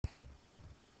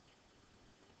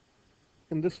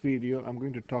In this video, I'm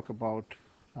going to talk about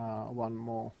one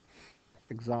more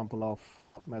example of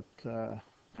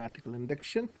mathematical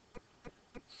induction.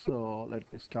 So let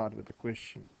me start with the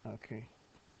question. Okay,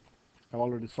 I've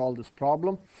already solved this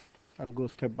problem. I'll go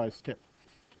step by step.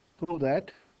 Prove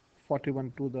that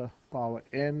 41 to the power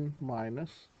n minus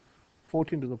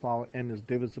 14 to the power n is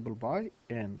divisible by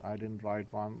n. I didn't write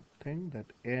one thing, that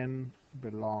n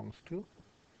belongs to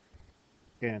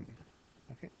n.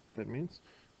 Okay, that means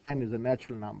n is a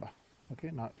natural number. Okay,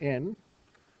 now n,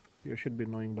 you should be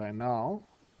knowing by now,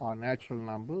 are natural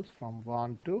numbers from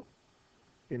 1 to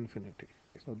infinity.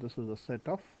 So this is a set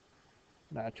of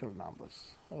natural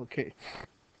numbers. Okay,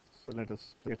 so let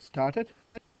us get started.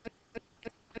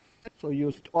 So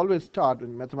you always start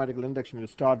in mathematical induction, you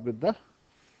start with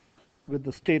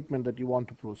the statement that you want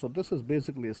to prove. So this is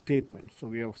basically a statement. So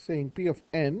we are saying P of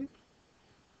n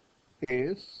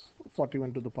is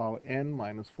 41 to the power n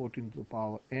minus 14 to the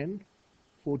power n.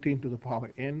 14 to the power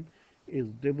n is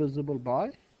divisible by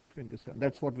 27.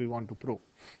 That's what we want to prove.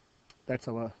 That's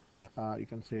our, you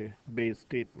can say, base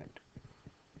statement.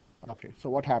 Okay,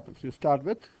 so what happens? You start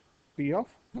with P of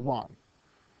 1.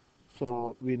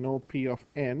 So we know P of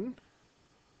n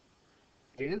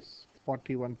is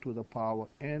 41 to the power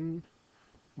n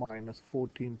minus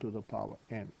 14 to the power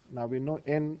n. Now we know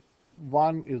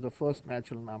n1 is the first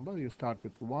natural number. You start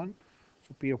with 1.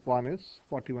 So P of 1 is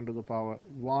 41 to the power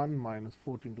 1 minus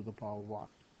 14 to the power 1,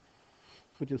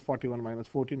 which is 41 minus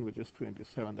 14, which is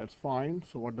 27. That's fine.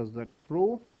 So what does that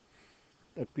prove?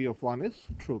 That P of 1 is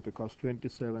true because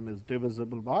 27 is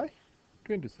divisible by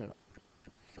 27.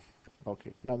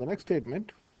 Okay, now the next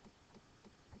statement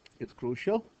is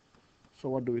crucial. So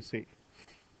what do we say?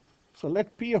 So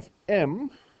let P of m,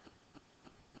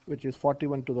 which is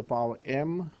 41 to the power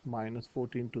m minus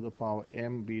 14 to the power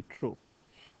m, be true.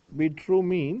 Be true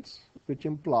means, which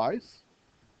implies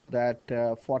that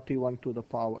 41 to the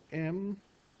power m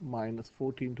minus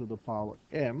 14 to the power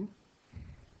m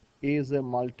is a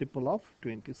multiple of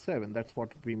 27. That's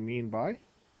what we mean by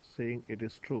saying it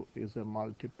is true, is a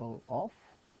multiple of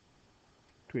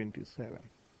 27.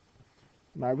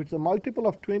 Now if it's a multiple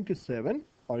of 27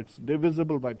 or it's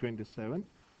divisible by 27,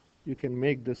 you can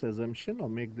make this assumption or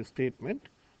make this statement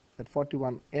that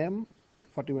 41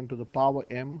 to the power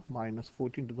m minus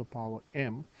 14 to the power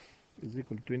m is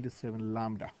equal to 27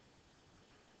 lambda.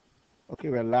 Okay,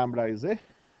 where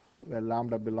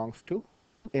lambda belongs to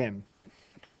n.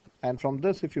 And from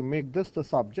this, if you make this the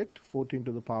subject, 14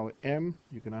 to the power m,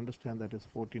 you can understand that is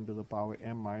 14 to the power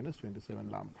m minus 27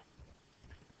 lambda.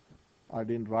 I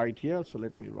didn't write here, so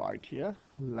let me write here.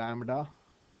 Lambda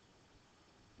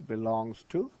belongs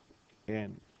to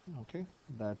n. Okay,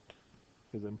 that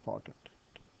is important.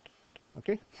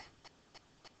 Okay.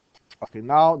 Okay,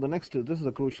 now the next is, this is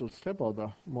a crucial step or the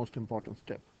most important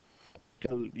step.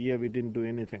 Till here we didn't do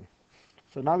anything.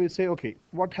 So now we say, okay,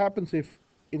 what happens if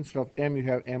instead of m you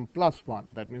have m plus 1?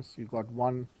 That means you got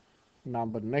one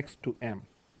number next to m.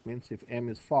 Means if m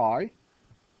is 5,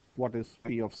 what is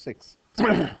p of 6?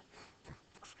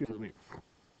 Excuse me.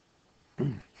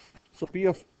 So p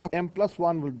of m plus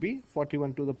 1 will be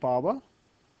 41 to the power.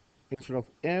 Instead of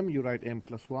m, you write m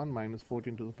plus 1 minus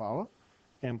 14 to the power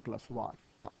m plus 1.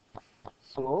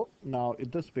 So now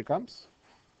this becomes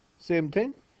same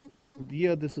thing.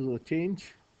 Here this is a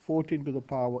change. 14 to the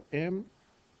power m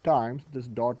times, this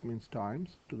dot means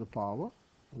times, to the power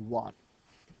 1.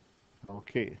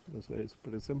 Okay, this is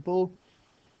pretty simple.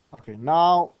 Okay,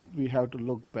 now we have to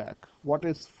look back. What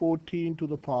is 14 to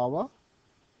the power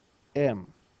m?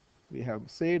 We have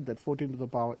said that 14 to the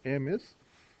power m is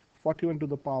 41 to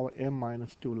the power m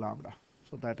minus 2 lambda.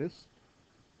 So that is,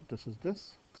 this is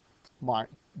this. My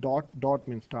dot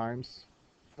means times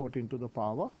 14 to the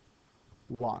power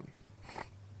 1.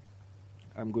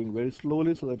 I'm going very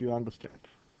slowly so that you understand.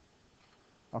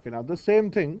 Okay, now the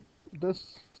same thing,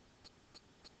 this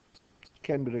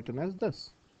can be written as this.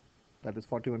 That is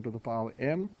 41 to the power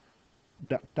m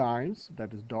times,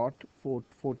 that is dot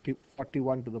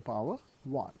 41 to the power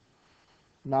 1.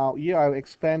 Now here I've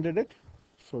expanded it,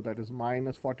 so that is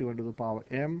minus 41 to the power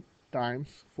m times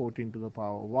 14 to the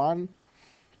power 1,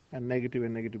 and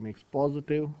negative makes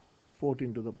positive.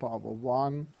 14 to the power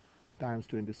 1 times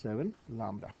 27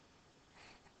 lambda.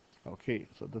 Okay,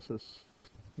 so this is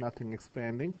nothing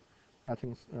expanding,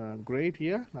 nothing great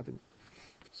here, nothing.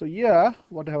 So here,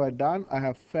 what have I done? I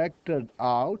have factored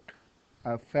out,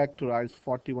 I have factorized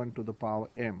 41 to the power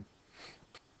m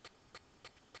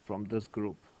from this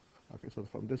group. Okay, so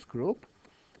from this group,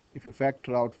 if you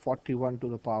factor out 41 to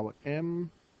the power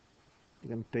m, you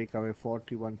can take away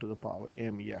 41 to the power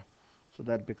m here. So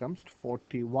that becomes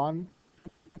 41,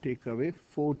 take away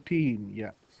 14,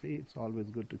 yeah. See, it's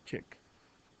always good to check,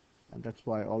 and that's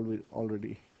why I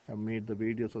already have made the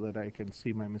video so that I can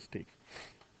see my mistake.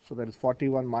 So that is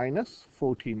 41 minus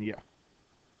 14 here.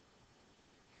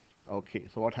 Okay,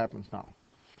 so what happens now?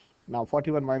 Now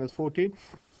 41 minus 14,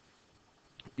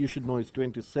 you should know it's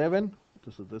 27.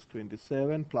 This is this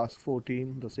 27 plus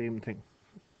 14, the same thing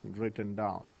written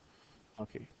down.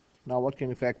 Okay, now what can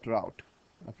you factor out?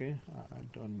 Okay,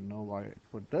 I don't know why I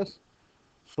put this.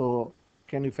 So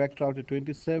can you factor out a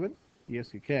 27?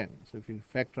 Yes, you can. So if you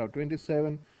factor out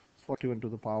 27, it's 41 to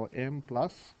the power m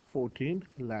plus 14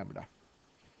 lambda.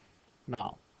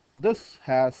 Now this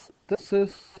is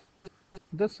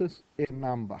a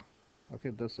number. Okay,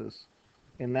 this is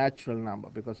a natural number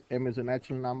because m is a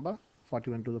natural number.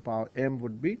 41 to the power m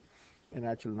would be a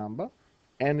natural number.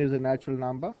 N is a natural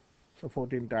number, so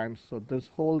 14 times. So this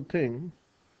whole thing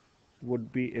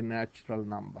would be a natural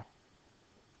number.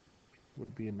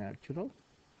 Would be a natural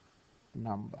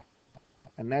number.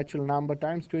 A natural number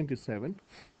times 27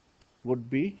 would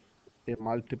be a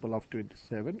multiple of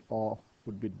 27, or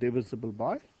would be divisible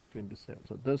by 27.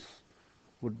 So this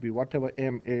would be whatever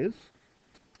m is,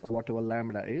 or whatever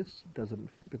lambda is, doesn't,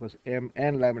 because m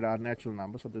and lambda are natural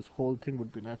numbers, so this whole thing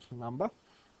would be natural number.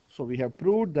 So we have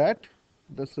proved that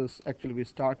this is actually, we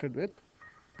started with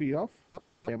p of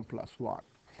m plus 1.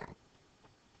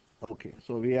 Okay,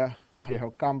 so we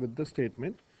have come with this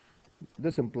statement.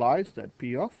 This implies that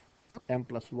p of m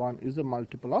plus 1 is a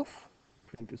multiple of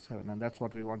 27, and that's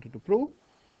what we wanted to prove.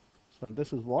 So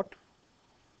this is what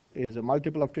is a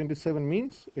multiple of 27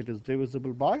 means it is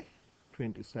divisible by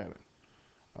 27.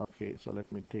 Okay, so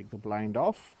let me take the blind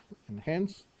off, and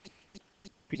hence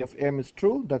p of m is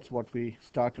true. That's what we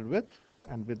started with,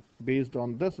 and based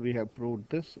on this we have proved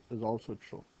this is also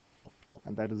true,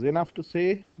 and that is enough to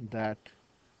say that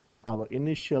our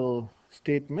initial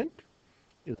statement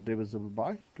is divisible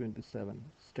by 27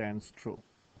 stands true.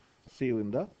 See you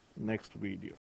in the next video.